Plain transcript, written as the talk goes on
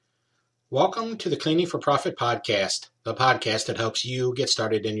Welcome to the Cleaning for Profit podcast, the podcast that helps you get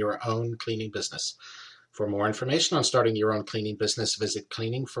started in your own cleaning business. For more information on starting your own cleaning business, visit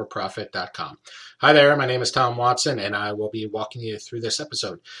cleaningforprofit.com. Hi there, my name is Tom Watson, and I will be walking you through this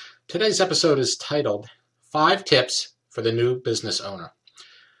episode. Today's episode is titled 5 Tips for the New Business Owner.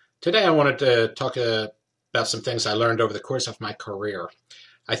 Today I wanted to talk about some things I learned over the course of my career.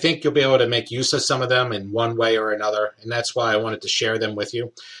 I think you'll be able to make use of some of them in one way or another, and that's why I wanted to share them with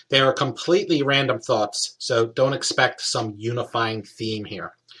you. They are completely random thoughts, so don't expect some unifying theme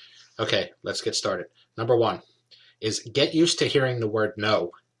here. Okay, let's get started. Number 1 is get used to hearing the word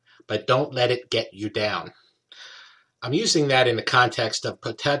no, but don't let it get you down. I'm using that in the context of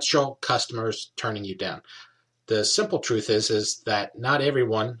potential customers turning you down. The simple truth is that not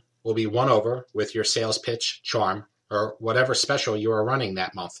everyone will be won over with your sales pitch, charm, or whatever special you are running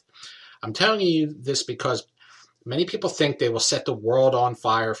that month. I'm telling you this because many people think they will set the world on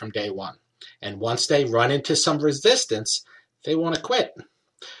fire from day one. And once they run into some resistance, they want to quit.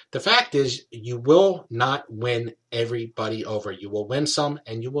 The fact is, you will not win everybody over. You will win some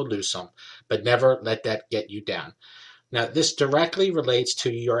and you will lose some, but never let that get you down. Now, this directly relates to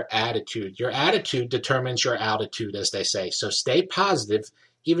your attitude. Your attitude determines your altitude, as they say. So stay positive,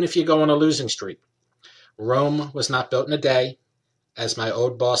 even if you go on a losing streak. Rome was not built in a day, as my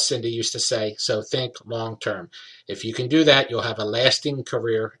old boss Cindy used to say, so think long term. If you can do that, you'll have a lasting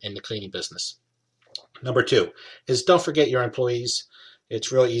career in the cleaning business. Number 2 is don't forget your employees.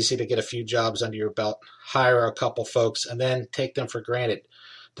 It's real easy to get a few jobs under your belt, hire a couple folks, and then take them for granted.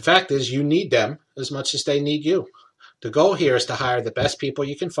 The fact is you need them as much as they need you. The goal here is to hire the best people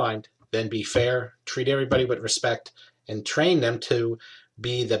you can find, then be fair, treat everybody with respect, and train them to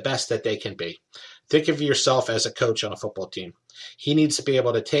be the best that they can be. Think of yourself as a coach on a football team. He needs to be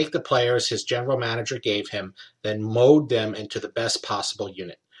able to take the players his general manager gave him, then mold them into the best possible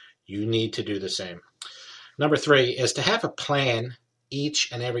unit. You need to do the same. Number 3 is to have a plan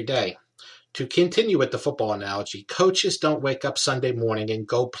each and every day. To continue with the football analogy, coaches don't wake up Sunday morning and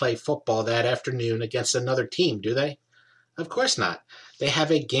go play football that afternoon against another team, do they? Of course not. They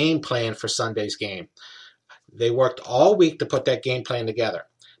have a game plan for Sunday's game. They worked all week to put that game plan together.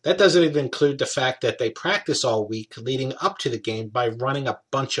 That doesn't even include the fact that they practice all week leading up to the game by running a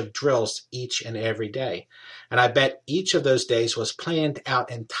bunch of drills each and every day. And I bet each of those days was planned out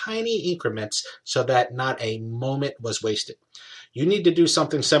in tiny increments so that not a moment was wasted. You need to do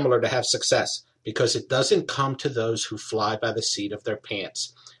something similar to have success because it doesn't come to those who fly by the seat of their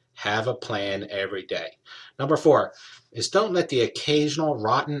pants. Have a plan every day. Number 4 is don't let the occasional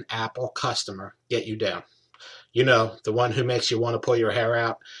rotten apple customer get you down. You know, the one who makes you want to pull your hair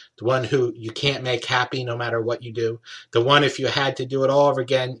out, the one who you can't make happy no matter what you do, the one if you had to do it all over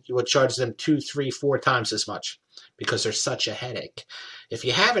again, you would charge them 2, 3, 4 times as much because they're such a headache. If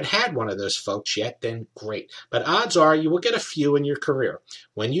you haven't had one of those folks yet, then great. But odds are you will get a few in your career.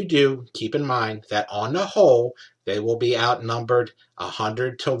 When you do, keep in mind that on the whole, they will be outnumbered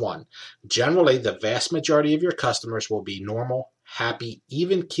 100 to 1. Generally, the vast majority of your customers will be normal, happy,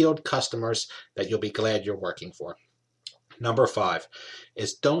 even-keeled customers that you'll be glad you're working for. Number 5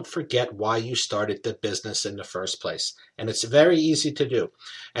 is don't forget why you started the business in the first place. And it's very easy to do.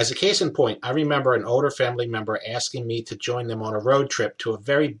 As a case in point, I remember an older family member asking me to join them on a road trip to a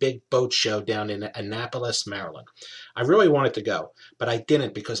very big boat show down in Annapolis, Maryland. I really wanted to go, but I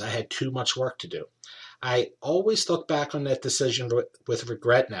didn't because I had too much work to do. I always look back on that decision with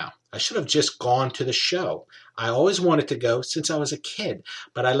regret now. I should have just gone to the show. I always wanted to go since I was a kid,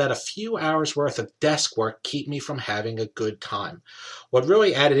 but I let a few hours worth of desk work keep me from having a good time. What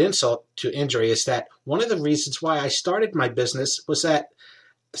really added insult to injury is that one of the reasons why I started my business was that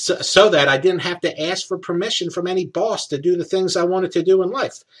so that I didn't have to ask for permission from any boss to do the things I wanted to do in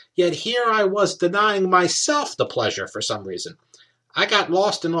life. Yet here I was denying myself the pleasure for some reason. I got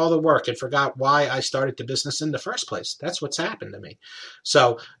lost in all the work and forgot why I started the business in the first place. That's what's happened to me.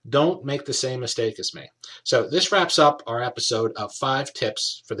 So don't make the same mistake as me. So this wraps up our episode of 5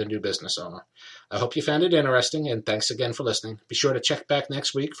 tips for the new business owner. I hope you found it interesting, and thanks again for listening. Be sure to check back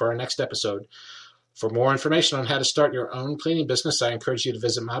next week for our next episode. For more information on how to start your own cleaning business, I encourage you to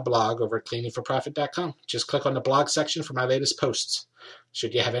visit my blog over at cleaningforprofit.com. Just click on the blog section for my latest posts.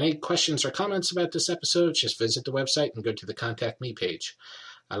 Should you have any questions or comments about this episode, just visit the website and go to the Contact Me page.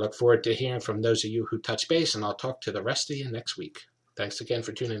 I look forward to hearing from those of you who touch base, and I'll talk to the rest of you next week. Thanks again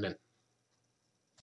for tuning in.